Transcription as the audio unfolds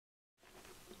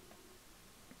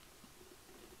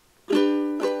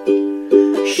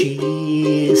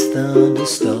She's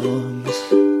thunderstorms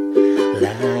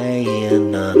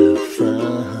lying on her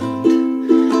front,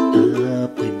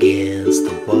 up against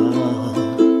the wall.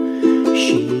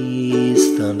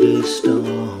 She's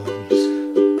thunderstorms.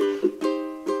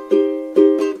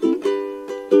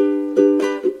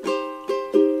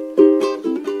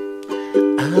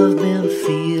 I've been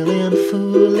feeling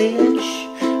foolish,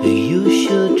 you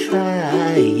should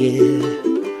try it.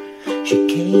 She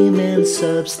came and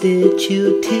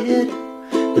substituted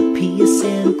the peace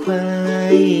and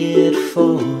quiet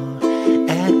for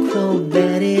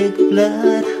acrobatic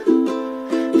blood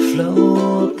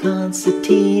flow,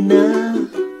 concertina,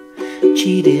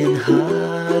 cheating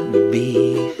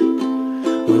heartbeat,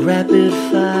 rapid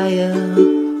fire.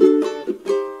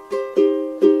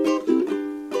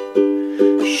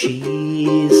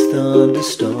 She's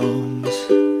thunderstorms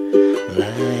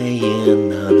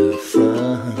lying on her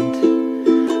front,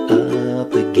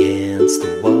 up against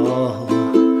the wall.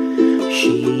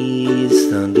 She's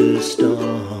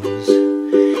thunderstorms.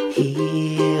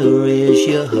 Here is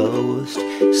your host.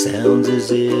 Sounds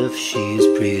as if she's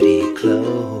pretty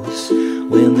close.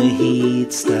 When the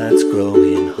heat starts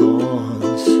growing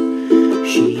horns,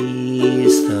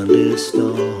 she's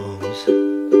thunderstorms.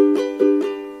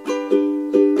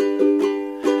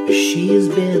 She's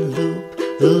been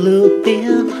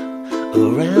looping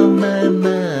around my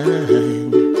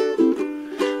mind.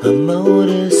 Her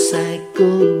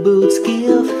motorcycle boots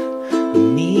give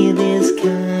me this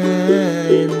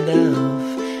kind of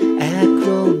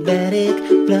acrobatic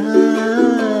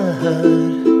blood,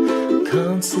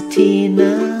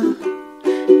 concertina,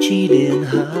 cheating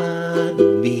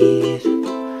heartbeat,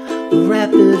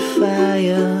 rapid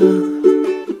fire.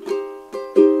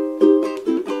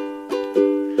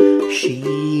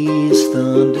 She's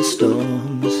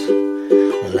thunderstorms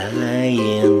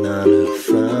lying on her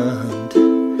front,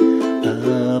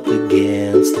 up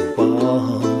against the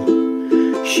wall.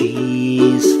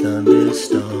 She's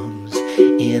thunderstorms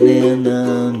in an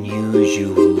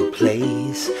unusual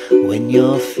place when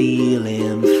you're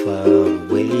feeling far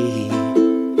away.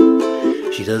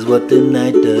 She does what the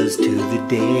night does to the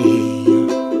day.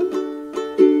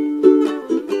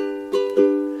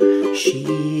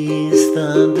 She's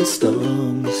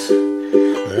thunderstorms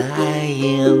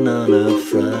lying on her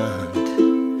front,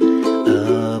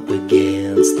 up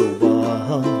against the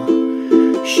wall.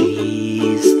 She's